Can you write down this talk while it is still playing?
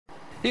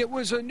It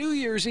was a New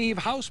Year's Eve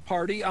house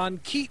party on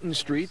Keaton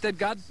Street that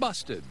got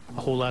busted.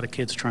 A whole lot of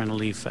kids trying to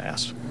leave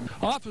fast.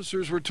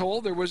 Officers were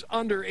told there was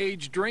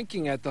underage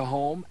drinking at the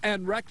home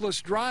and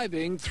reckless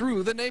driving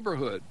through the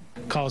neighborhood.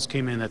 Calls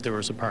came in that there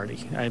was a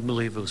party. I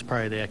believe it was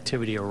probably the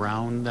activity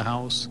around the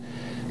house,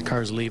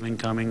 cars leaving,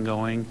 coming,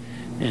 going,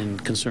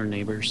 and concerned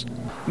neighbors.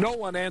 No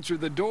one answered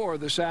the door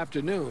this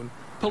afternoon.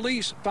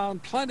 Police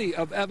found plenty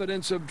of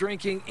evidence of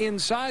drinking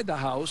inside the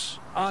house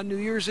on New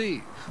Year's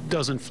Eve.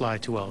 Doesn't fly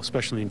too well,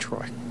 especially in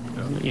Troy.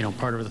 You know,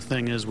 part of the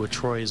thing is with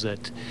Troy is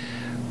that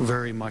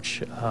very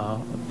much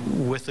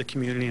with the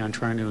community on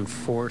trying to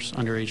enforce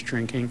underage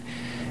drinking,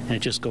 and it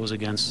just goes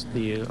against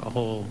the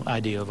whole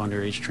idea of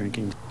underage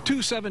drinking. Two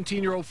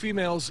 17-year-old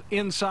females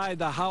inside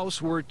the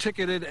house were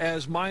ticketed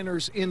as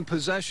minors in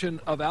possession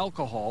of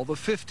alcohol. The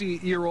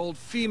 50-year-old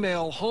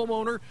female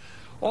homeowner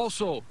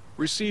also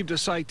received a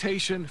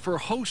citation for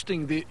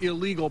hosting the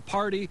illegal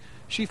party.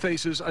 She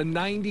faces a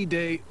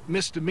 90-day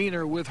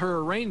misdemeanor with her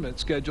arraignment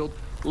scheduled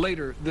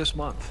later this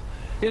month.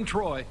 In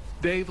Troy,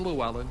 Dave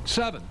Llewellyn,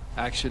 7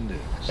 Action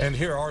News. And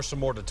here are some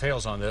more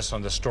details on this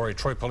story.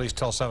 Troy police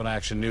tell 7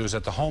 Action News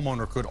that the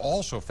homeowner could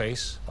also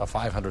face a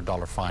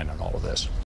 $500 fine on all of this.